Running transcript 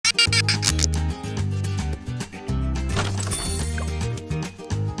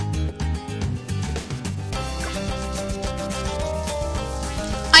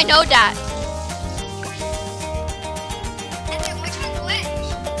know that. And then which one's which?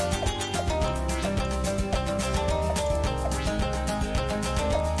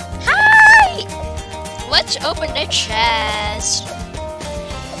 Hi! Let's open the chest.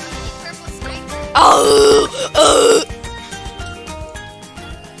 Purple sniper? Oh! A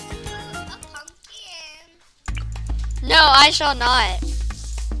pumpkin. No, I shall not.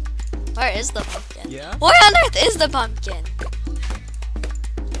 Where is the pumpkin? Yeah? Where on earth is the pumpkin?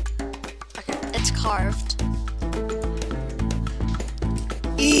 Okay, it's carved.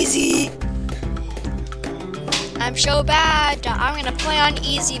 Easy. I'm so bad. I'm gonna play on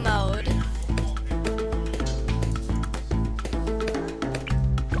easy mode.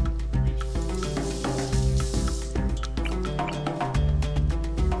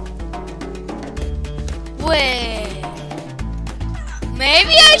 Wait.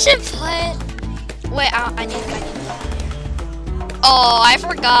 Maybe I should play. Wait, I need. Oh, I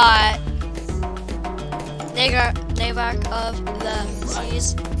forgot. Neighbor of the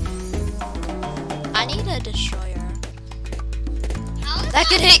seas. I need a destroyer. That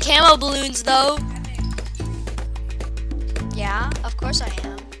could hit camo balloons though. Yeah, of course I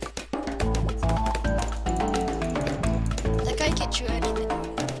am. That guy can't shoot anything.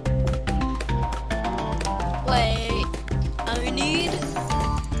 Wait, I need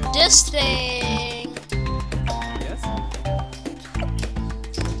this thing. Yes?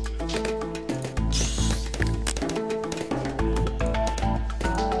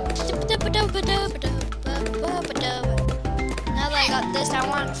 Now that I got this, I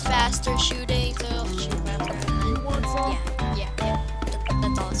want faster shooting, so I'll shoot faster. You want some? Yeah.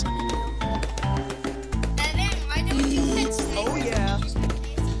 That's all it's gonna do. Evan, why don't you put snipers? Oh yeah.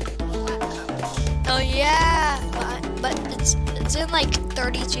 Oh yeah, but it's in like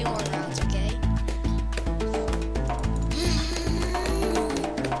 32 more rounds, okay?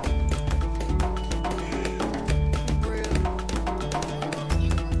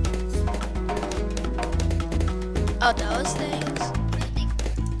 Oh, those things?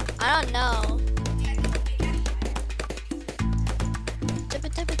 I don't know.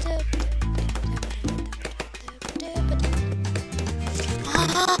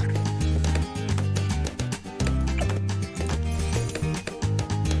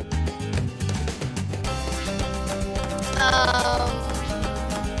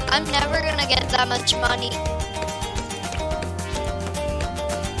 I'm never gonna get that much money.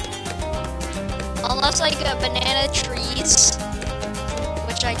 Unless I get banana trees,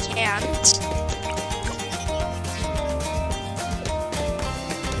 which I can't.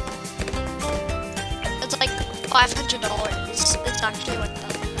 It's like $500. It's actually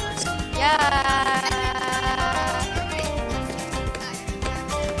 $1,000. Yeah.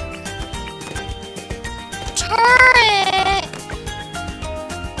 Turret!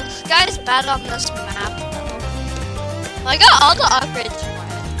 This guy's bad on this map though. I got all the upgrades for it.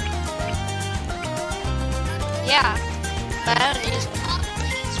 Yeah, but I don't use it.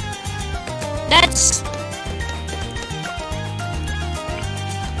 That's...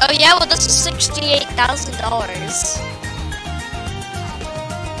 Oh yeah, well this is $68,000.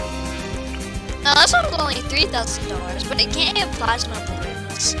 No, this one's only $3,000, but it can't hit plasma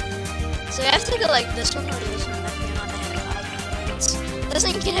balloons. So you have to go like this one or this one if you want to hit plasma balloons. This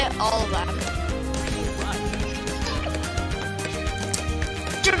thing can hit all of them.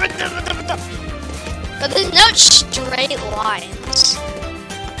 But there's no straight lines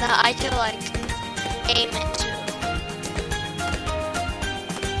that I can like aim it to.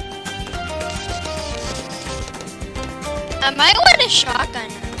 I might want a shotgun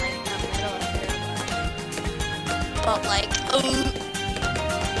in like the middle of here, but like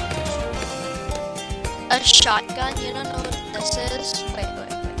a shotgun. You don't know what this is? Wait.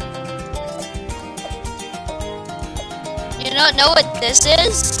 You don't know what this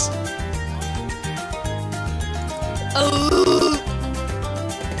is? Oh.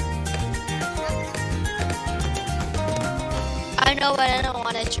 I know, but I don't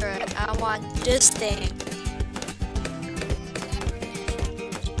want a turret. I want this thing.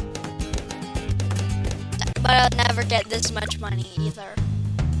 But I'll never get this much money either.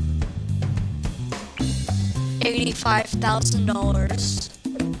 $85,000.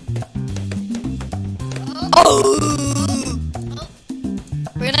 Oh!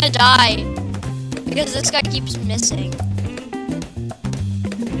 We're gonna die. Because this guy keeps missing.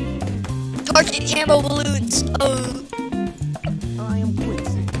 Target camo balloons. Oh. I am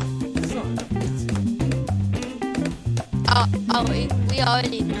Quincy. Son of Quincy. We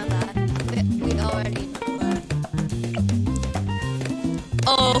already know that. We already know that.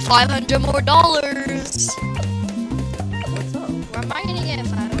 Oh, $500 more. What's up? Where am I gonna get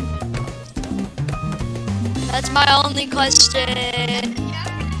 $500? That's my only question.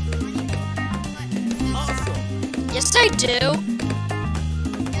 Awesome. Yes, I do.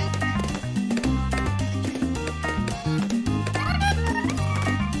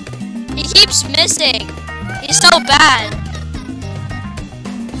 He keeps missing. He's so bad.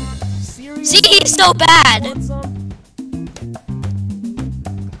 Serious? See, he's so bad. Want some?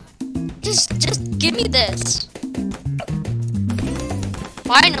 Just give me this.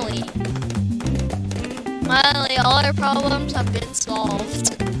 Finally. Finally, all our problems have been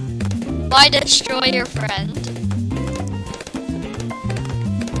solved. Why destroy your friend?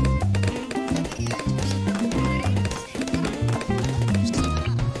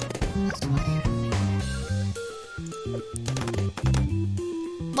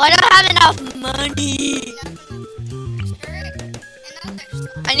 Why don't I have enough money?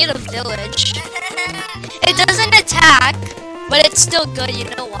 I need a village. It doesn't attack, but it's still good. You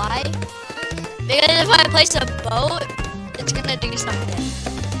know why? Because if I place a boat, it's gonna do something.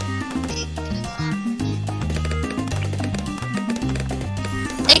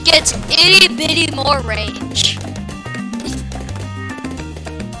 It gets itty bitty more range.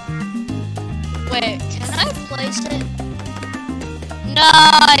 Wait, can I place it? No,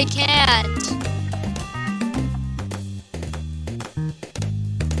 I can't.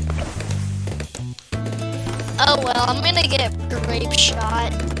 Oh well, I'm gonna get grape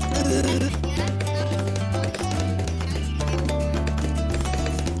shot.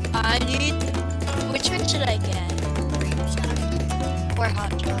 I need. Which one should I get? Or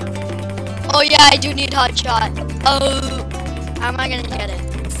hot shot? Oh yeah, I do need hot shot. Oh, how am I gonna get it?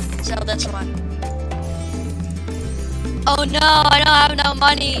 So this one. Oh no, I don't have no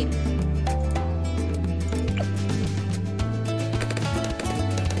money.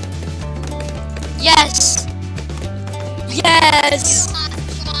 Yes. Yes.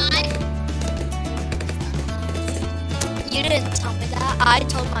 You didn't tell me that. I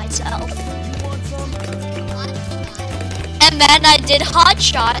told myself. You want some? And then I did hot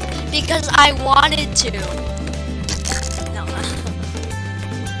shot because I wanted to. No.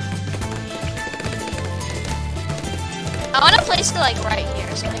 I want to place it like right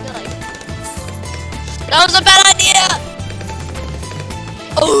here, so maybe like. That was a bad idea.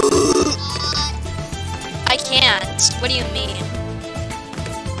 Oh. I can't. What do you mean?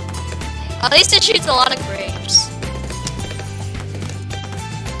 At least it shoots a lot of grapes.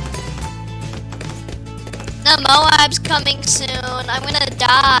 The Moab's coming soon. I'm gonna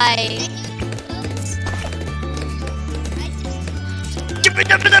die.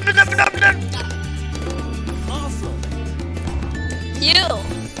 Awesome.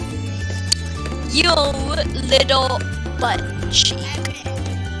 You little butt cheek.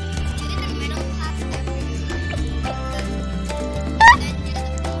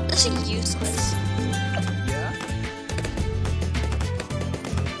 This is useless. Yeah?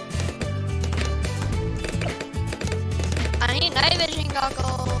 I need night vision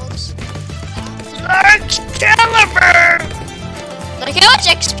goggles. Excalibur! Look how much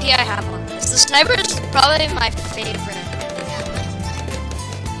XP I have on this. The sniper is probably my favorite.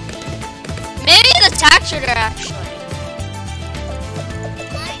 Maybe the tack shooter actually.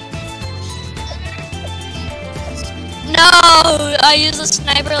 No, I use the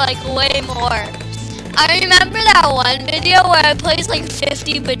sniper like way more. I remember that one video where I placed like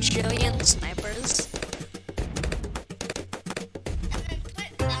 50 bajillion snipers.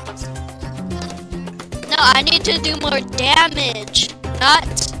 No, I need to do more damage, not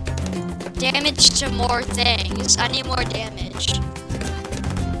damage to more things. I need more damage.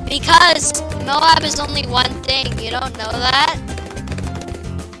 Because Moab is only one thing, you don't know that?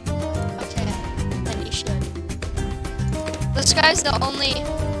 Okay, then you should. This guy's the only...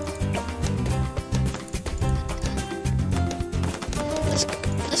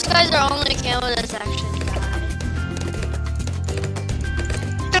 This guy's the only camo that's actually died.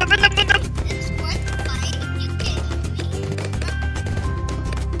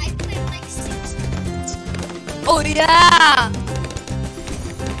 Oh yeah!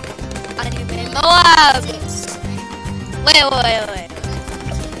 I need my Moab! Wait.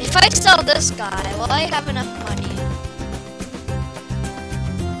 If I sell this guy, will I have enough money?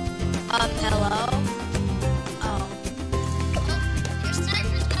 Hello? Oh.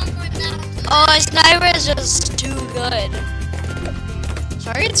 Oh, my sniper is just too good.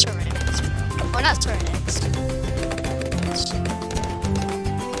 Sorry, it's Serenix. Or not Serenix.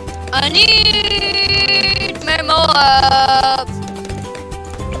 I need my Moab!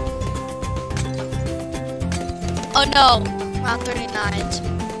 Oh no, round 39.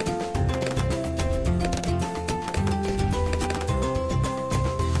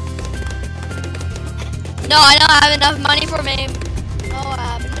 No, I don't have enough money for me.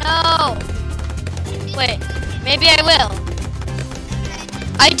 No. Wait, maybe I will.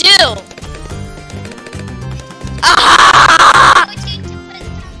 I do. Ah!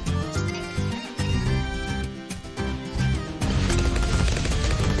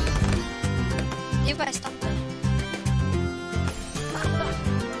 You guys stop it.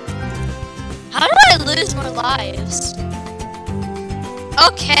 How do I lose more lives?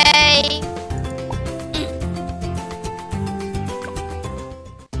 Okay.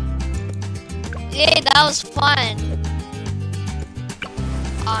 Yay, that was fun.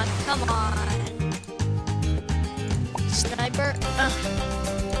 Come on. Sniper.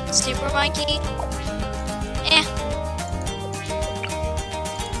 Super monkey.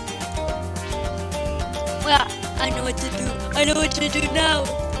 Well, I know what to do. I know what to do now.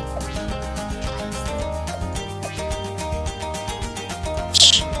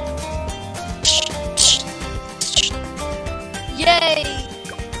 Yay!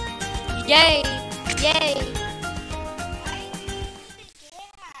 Yay! Yay!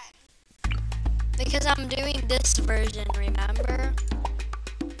 Because I'm doing this version, remember?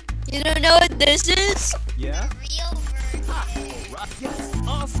 You don't know what this is? Yeah? Real version. Yes.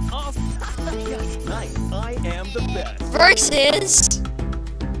 Awesome. Yes. Nice. I am the best. Versus.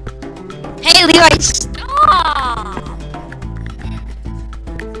 Hey, Levi, stop!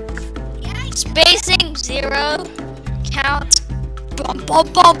 Spacing 0. Count. Bum bum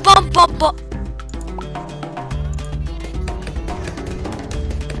bum bum bum bum.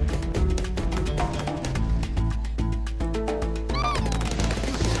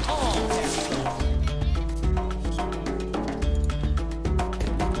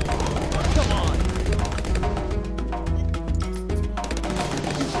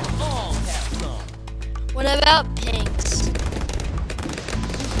 What about pinks?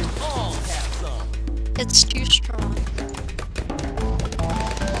 It's too strong.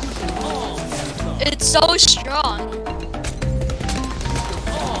 It's so strong.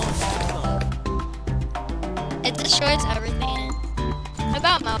 It destroys everything. What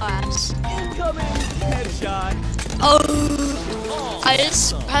about Moabs? Incoming headshot. Oh! I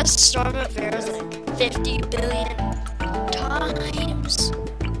just pressed Storm of Arrows like 50 billion times.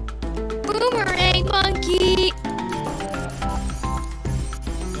 Boomerang monkey!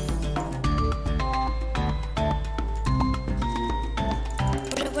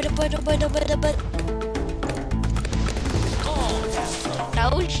 That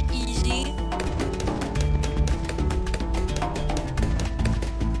was easy.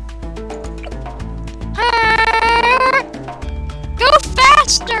 Go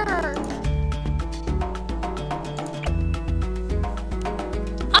faster!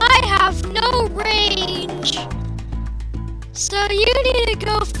 I have no range, so you need to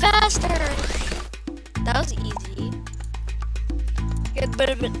go faster. That was easy. Good, but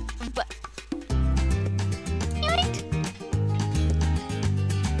yoink.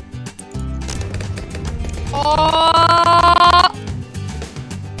 Oh!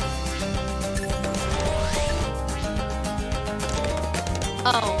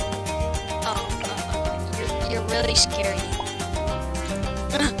 You're really scary.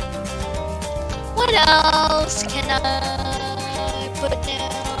 What else can I put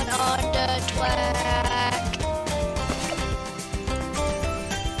down on the track?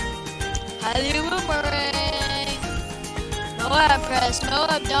 Highly boomerang. Moab press,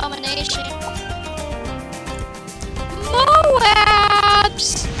 Moab domination.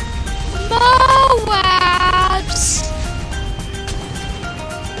 Moabs! Moabs!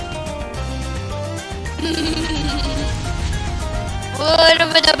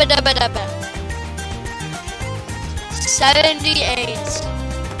 What about 78.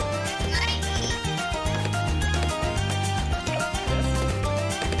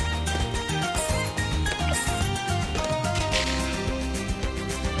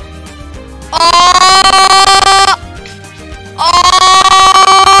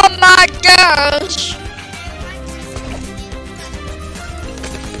 Oh my gosh!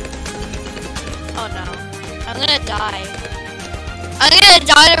 Oh no, I'm gonna die. I'm gonna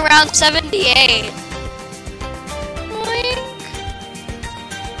die at around 78. Yoink.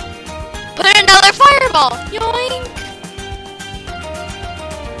 Put another fireball. Yoink.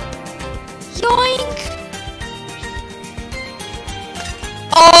 Yoink.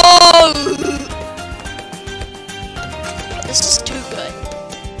 Oh! This is too good.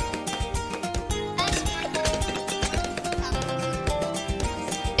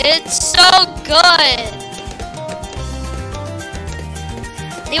 It's so good.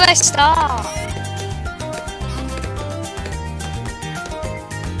 Levi, stop.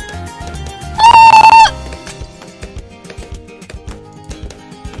 Ah!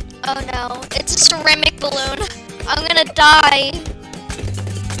 Oh no, it's a ceramic balloon. I'm gonna die.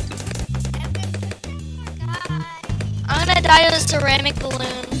 I'm gonna die to a ceramic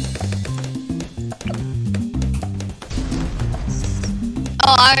balloon.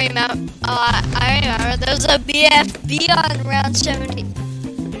 Oh, I remember. Oh, I remember. There was a BFB on round 70.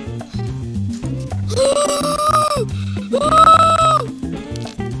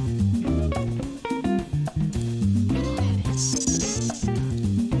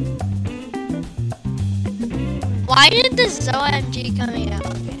 Why did this OMG coming out?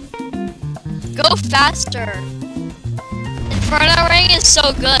 Okay. Go faster. Inferno Ring is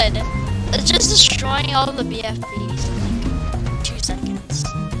so good. It's just destroying all the BFBs in like 2 seconds.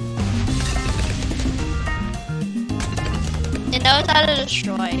 It knows how to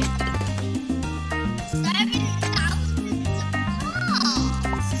destroy. 7,000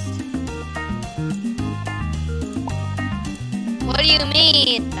 balls. What do you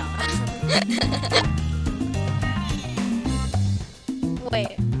mean? No.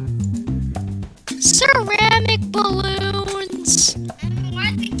 Wait. Ceramic balloons!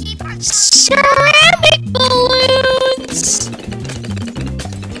 Why do they keep on Ceramic balloons!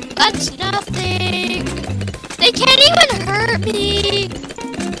 That's nothing! They can't even hurt me!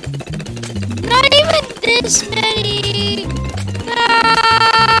 Not even this many!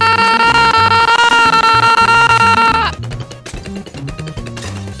 Ah!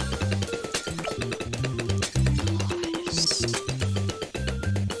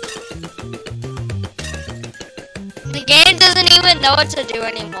 The game doesn't even know what to do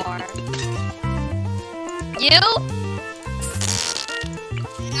anymore. You?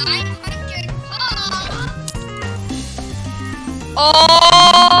 900 balls.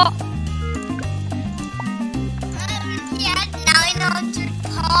 Oh! He had 900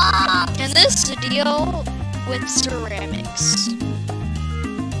 balls. And this deal with ceramics.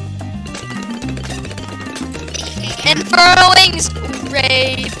 Inferno Ring's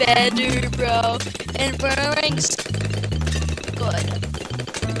way better, bro. Inferno Ring's good.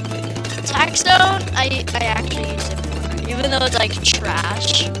 Taxstone, I actually use it more, even though it's like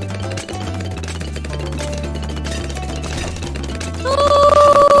trash. Ooh.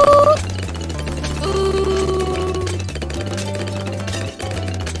 Ooh.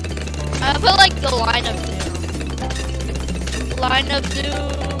 I put like the line of doom. Line of doom.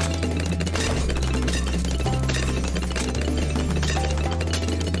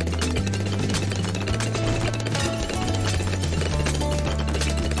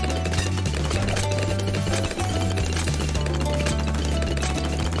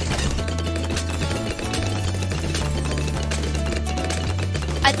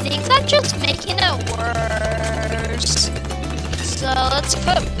 I think that's just making it worse. So let's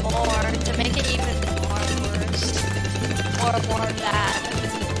put more to make it even more worse. Or more bad.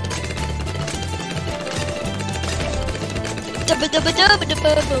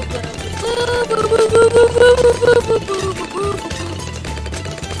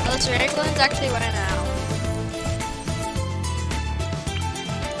 Oh, this red one's actually running out.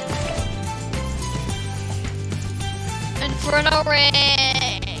 Inferno Ring!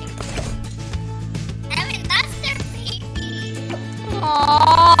 I mean, that's their baby.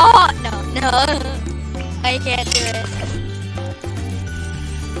 Aww, no. I can't do it.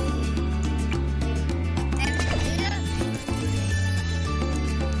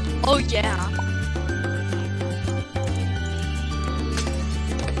 Oh yeah.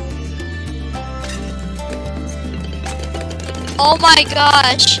 Oh my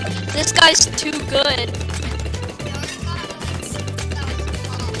gosh, this guy's too good.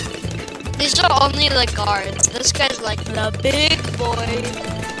 These are only the guards. This guy's like the big boy.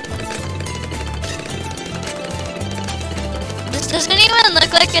 This doesn't even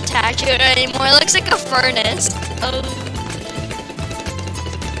look like a tattoo anymore. It looks like a furnace. Oh.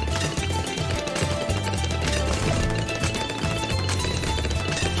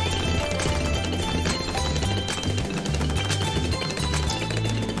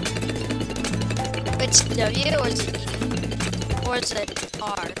 It's W or is it E? Or is it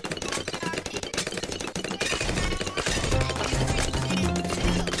R?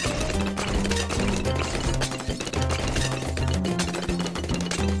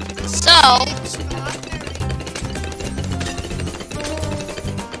 So,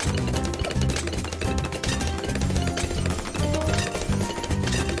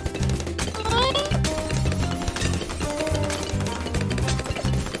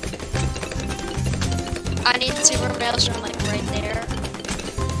 I need super maelstrom like right there.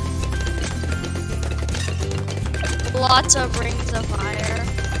 Lots of rings of fire.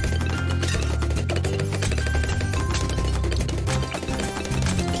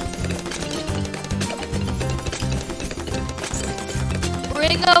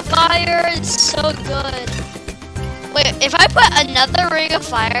 ring of fire is so good. Wait, if I put another ring of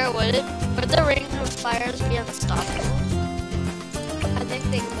fire, would the ring of fires be unstoppable? I think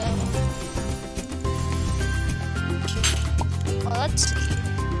they will. Well, let's see.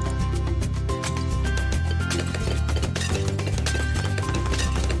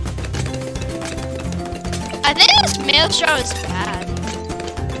 I think this maelstrom is bad.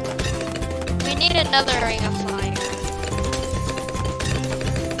 We need another ring of fire.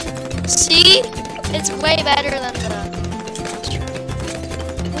 See? It's way better than the maelstrom.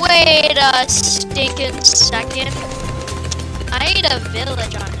 Wait a stinking second. I need a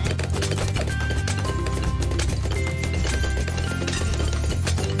village on it.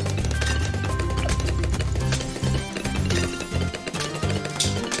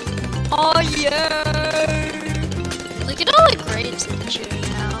 Oh yeah! Look at all the grapes that it's shooting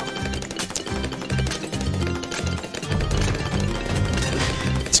now.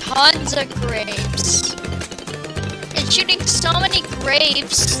 Tons of grapes. It's shooting so many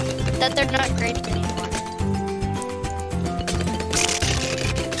grapes that they're not grapes anymore.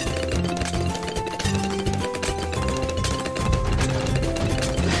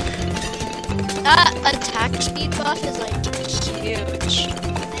 That attack speed buff is like huge.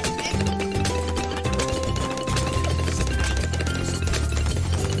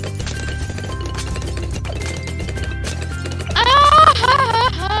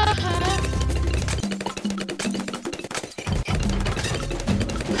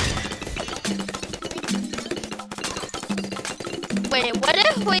 Wait, what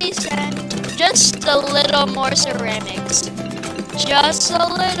if we send just a little more ceramics? Just a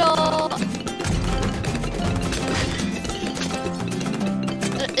little.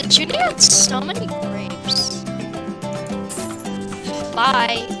 It's shooting at so many grapes.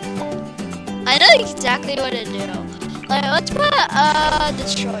 Bye. I know exactly what to do. Like, let's put a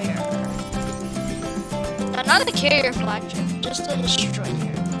destroyer. No, not the carrier flagship, just a destroyer.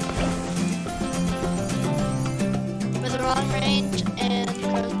 With long range and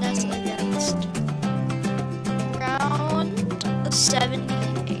crow's nest against round 78.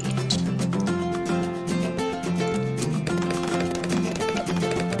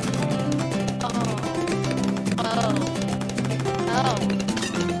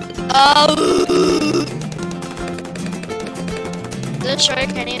 Oh. The destroyer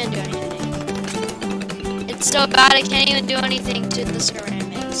can't even do anything. It's so bad I can't even do anything to the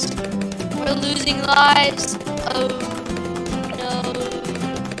ceramics. We're losing lives. Oh no.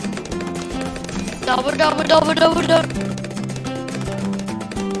 Double.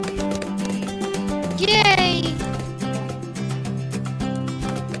 Yay!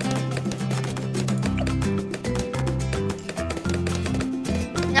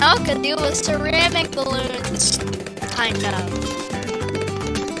 Now I can deal with ceramic balloons. Kind of.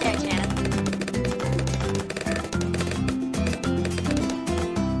 Yeah, I can.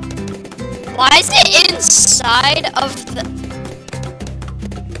 Why is it inside of the...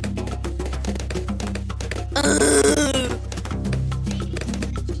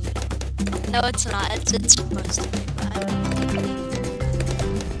 No, it's not. It's supposed to be, but...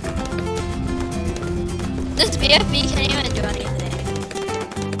 This BFB can't even do anything.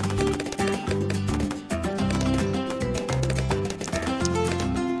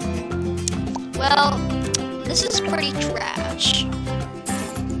 Well, this is pretty trash.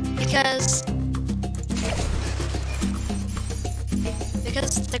 Because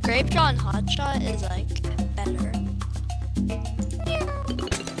the grape draw hotshot is like better.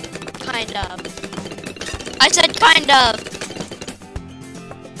 Kind of. I said kind of.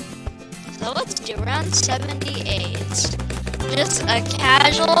 So let's do round 78. Just a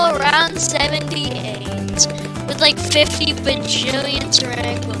casual round 78 with like 50 bajillion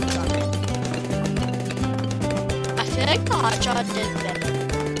ceramic balloons on it. I feel like the hotshot did better.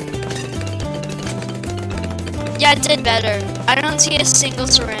 Yeah, it did better. I don't see a single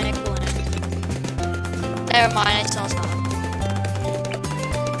ceramic balloon. Never mind, I saw some.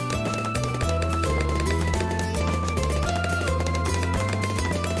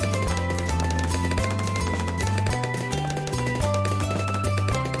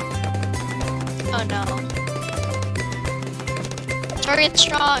 Oh no. Target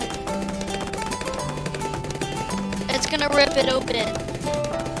strong. It's gonna rip it open.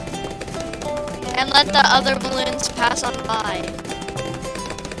 And let the other balloons pass on by.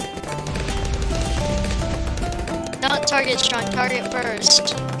 Don't target strong, target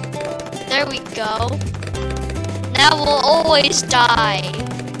first. There we go. Now we'll always die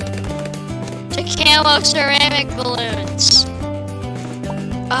to camo ceramic balloons.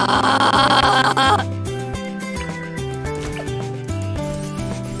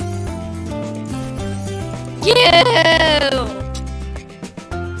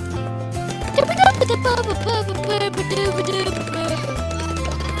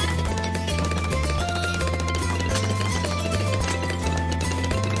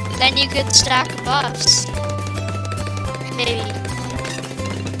 Then you could stack buffs. Maybe.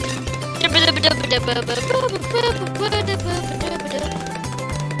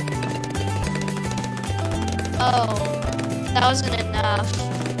 Oh, that wasn't enough.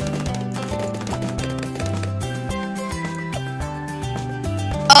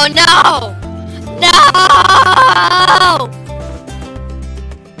 Oh no! No!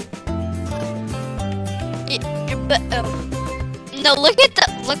 No,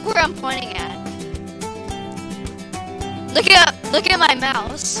 look where I'm pointing at. Look at my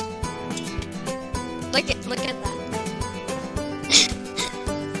mouse. Look at that.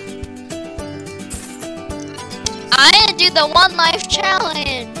 I didn't do the 1 life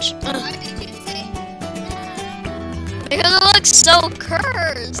challenge. Why did you say Because it looks so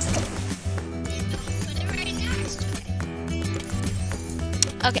cursed. put it right next to it?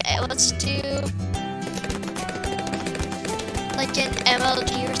 Okay, let's do like an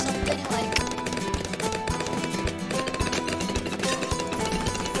MLG or something like.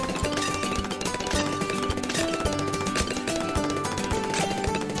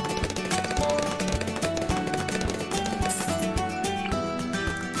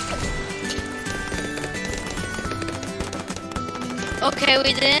 Okay,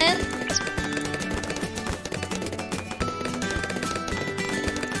 we didn't.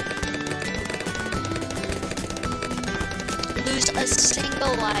 Lose a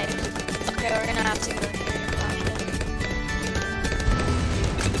single life. Okay, we're gonna have to go here.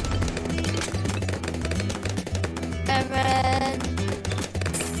 And then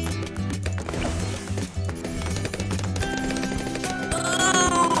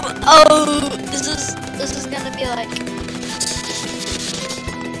oh, this is gonna be like.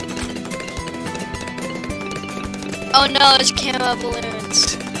 Oh no, it's camo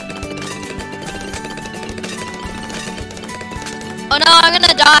balloons. Oh no, I'm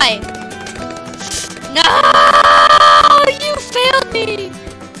gonna die. No, you failed me.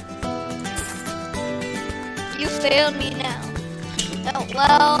 You failed me now. Oh,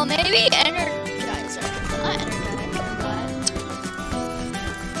 well, maybe Energizer. Not Energizer, but...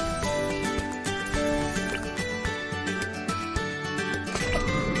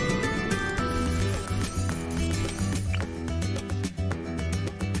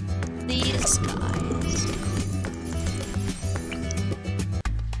 these guys.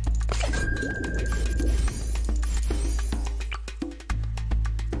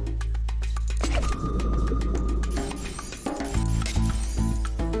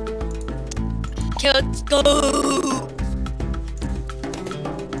 Okay, let's go.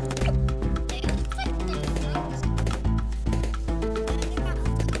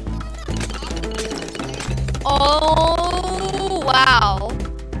 Oh wow.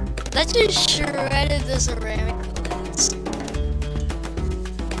 That just shredded the ceramic bullets.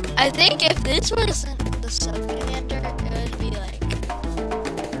 I think if this wasn't the sub-commander, it would be like...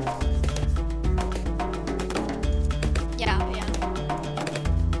 Yeah,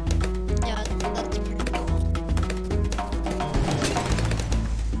 that's pretty cool.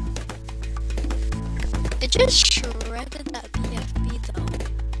 It just shredded that BFB though.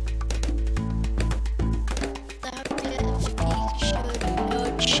 That BFB showed no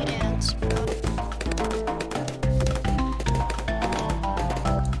chance, bro.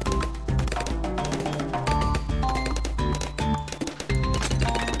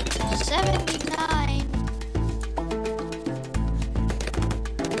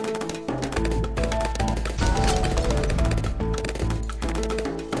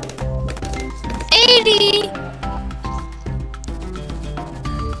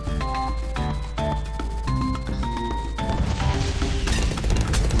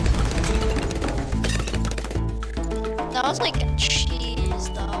 That was like a cheese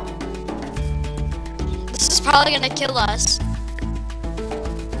though. This is probably gonna kill us.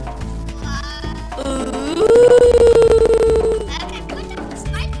 Ooh. Okay, put down the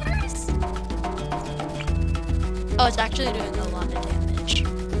snipers. Oh, it's actually doing a lot of damage.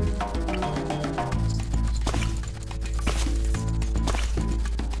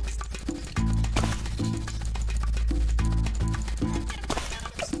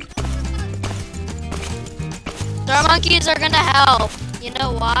 Our monkeys are gonna help. You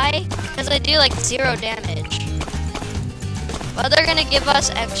know why? Because they do like 0 damage. But they're gonna give us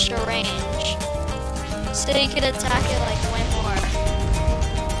extra range. So you can attack it like way more.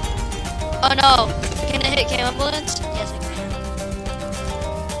 Oh no. Can it hit camo balloons? Yes, it can.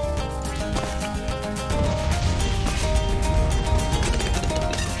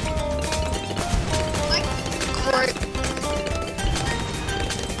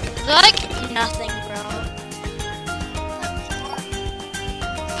 Like nothing, bro.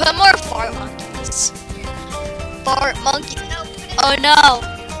 Put more fart monkeys. Fart monkey. Oh no.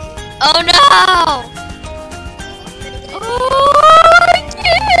 Oh no. Oh my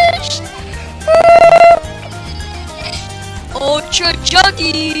gosh. Ultra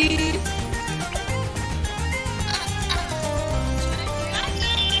juggy.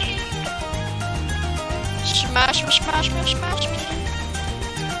 Smash me, smash me, smash me.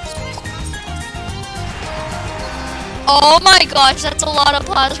 Oh my gosh, that's a lot of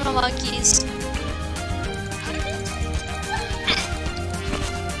plasma monkeys.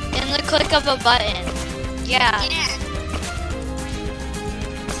 In the click of a button. Yeah.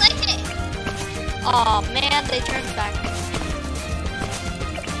 Click it. Oh man, they turned back.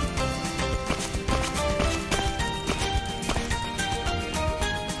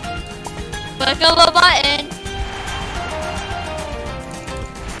 Click of a button.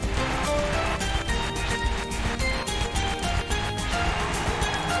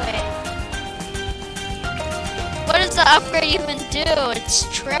 What does the upgrade even do? It's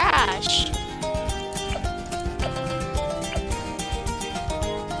trash.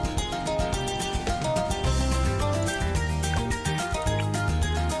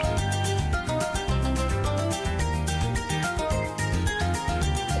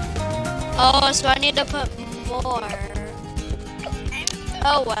 Oh, so I need to put more.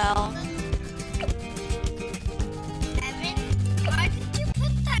 Oh well. Evan, why did you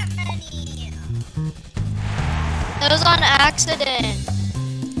put that many? It was on accident.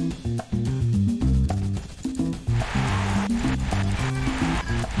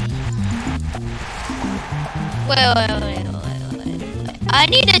 Wait. I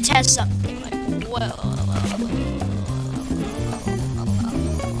need to test something. Like, whoa.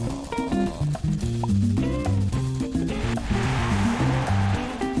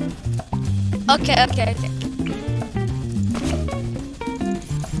 Okay.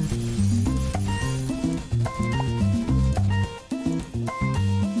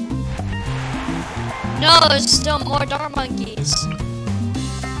 No, there's still more dart monkeys.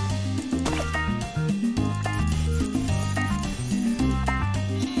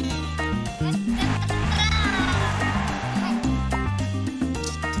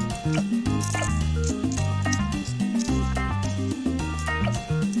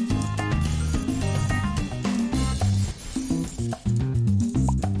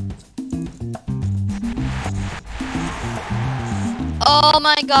 Oh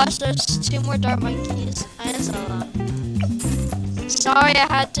my gosh, there's 2 more dart monkeys. I saw them. Sorry, I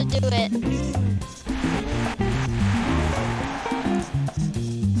had to do it.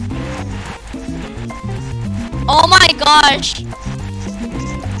 Oh my gosh.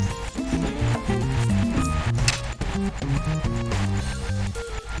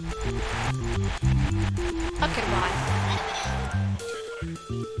 Okay, bye.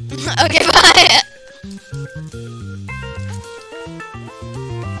 Okay, bye.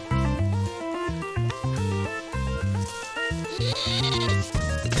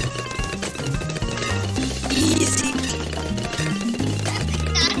 Easy.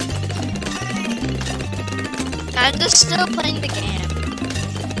 I'm just still playing the game.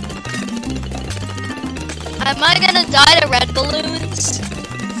 Am I gonna die to red balloons?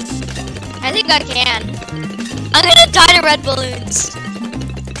 I think I can. I'm gonna die to red balloons.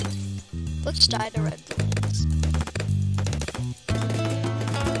 Let's die to red balloons.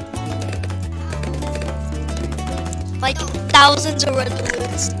 Like thousands of red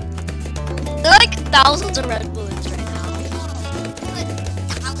balloons. There are like thousands of red balloons right now.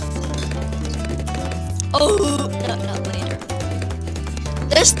 Oh, no, later.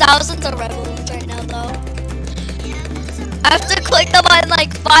 There's thousands of red balloons right now though. I have to click the button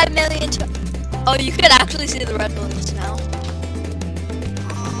like 5 million times. Oh, you can actually see the red balloons now.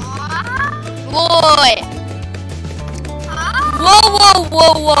 Boy.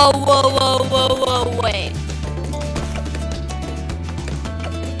 Whoa, wait.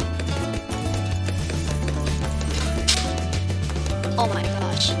 Oh my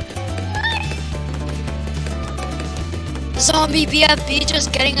gosh. Zombie BFB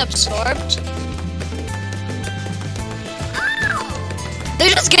just getting absorbed? They're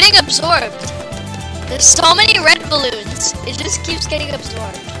just getting absorbed. There's so many red balloons. It just keeps getting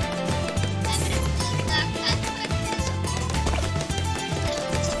absorbed.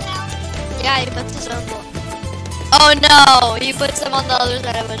 Yeah, he puts his own ball. Oh no, he puts them on the other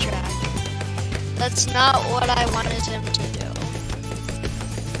side of a track. That's not what I wanted him to do.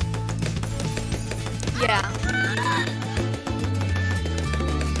 Yeah.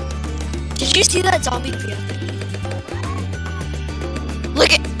 Did you see that zombie BFB?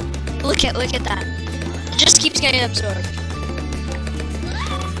 Look at. look at that. It just keeps getting absorbed.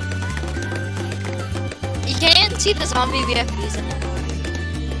 You can't even see the zombie VFBs anymore.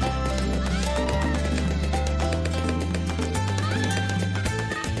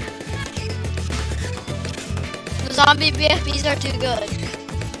 The zombie VFBs are too good.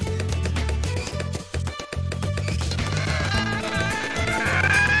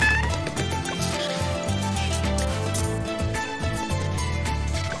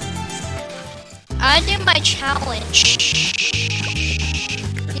 I did my challenge.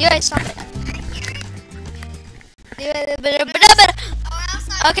 You guys saw it.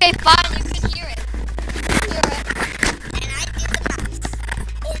 Okay, fine, you can hear it. And I do the mouse.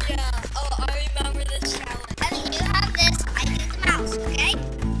 Oh yeah, oh I remember this challenge. And you have this, I do the mouse, okay?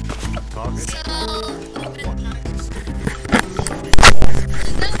 Target. So, open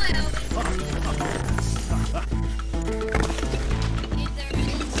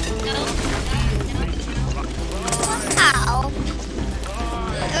Wow.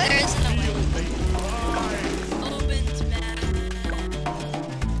 there isn't a way. Opens back.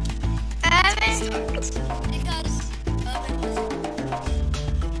 Because open was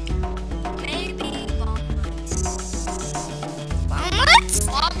maybe bomblets. Bomblets?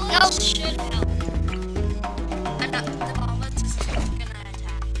 Bomblets should help. And the bomblets is gonna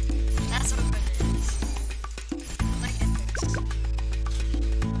attack. That's what it is. Look at this.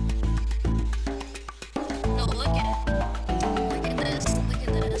 No, look at it. Look at this. Look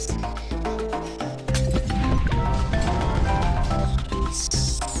at this.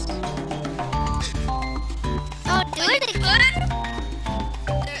 Oh, do it again.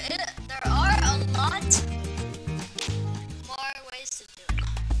 There are a lot more ways to do it.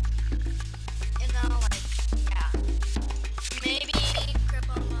 You know, like, yeah. Maybe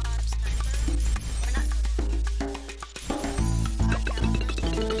cripple mob sniper. Or not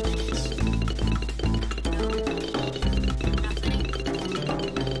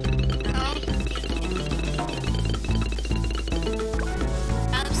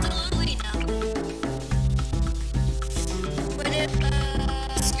absolutely no. What if,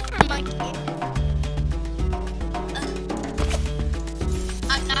 Super monkey.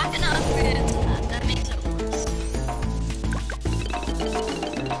 I'm not gonna upgrade it to that. That makes it worse.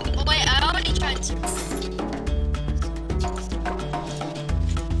 Oh wait, I already tried to.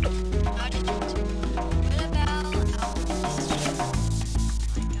 How did you do? What about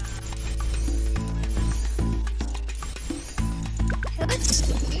What's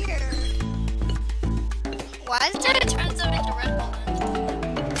here? Why is It there turns them into red balloons.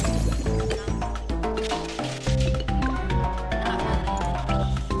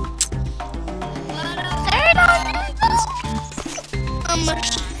 third on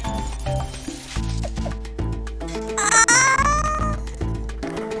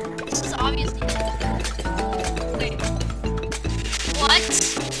This is obviously wait. What?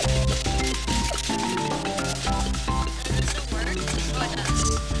 Does it work? Oh, it does.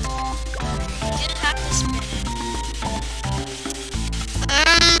 You didn't have to spin it.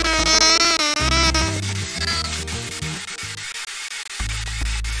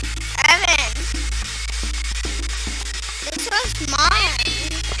 Evan. This was mine.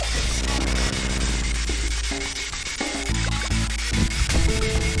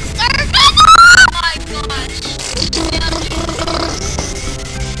 Oh my gosh.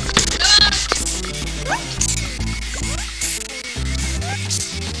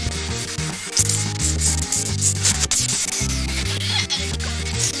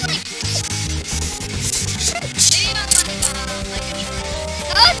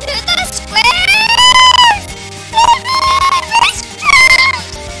 Go to the square.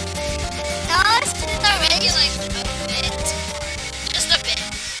 No, let's do the regular. Just a bit.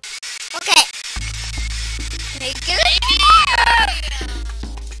 Okay. Make it.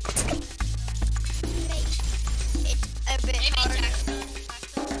 It's a bit harder.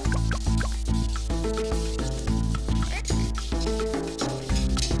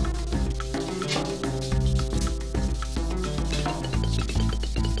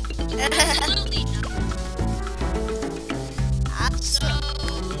 Absolutely not. So,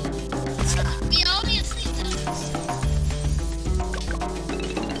 we obviously does.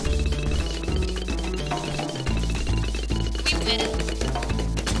 We win.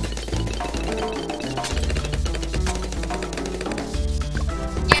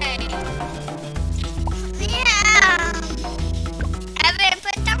 Yay. Yeah. Evan,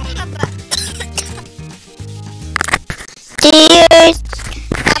 put down the button. Cheers.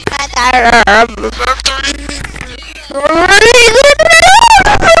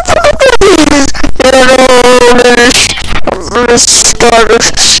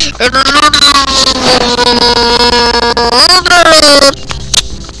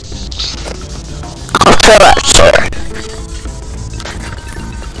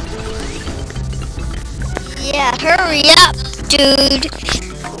 Yeah, hurry up, dude.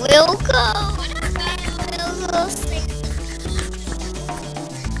 We'll go. We'll go sing.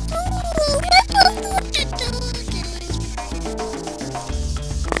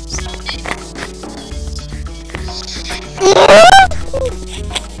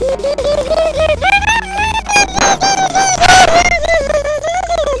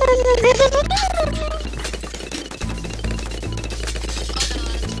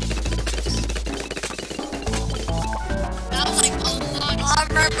 That was like a lot.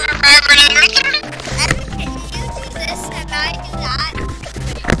 Can you do this and I do that?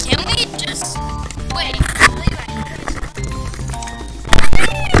 Can we just wait?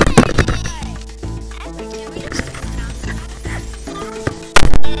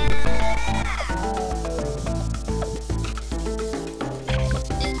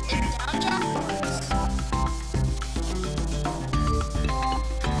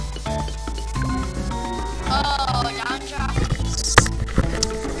 Oh, down drop.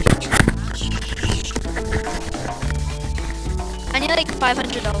 I need like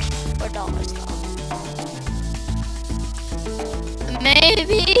 $500 though.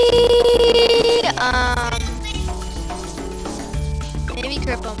 Maybe maybe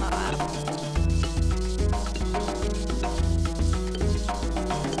cripple my app.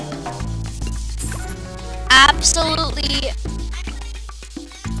 Absolutely.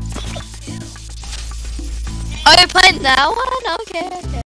 Oh, you're playing that one? Okay.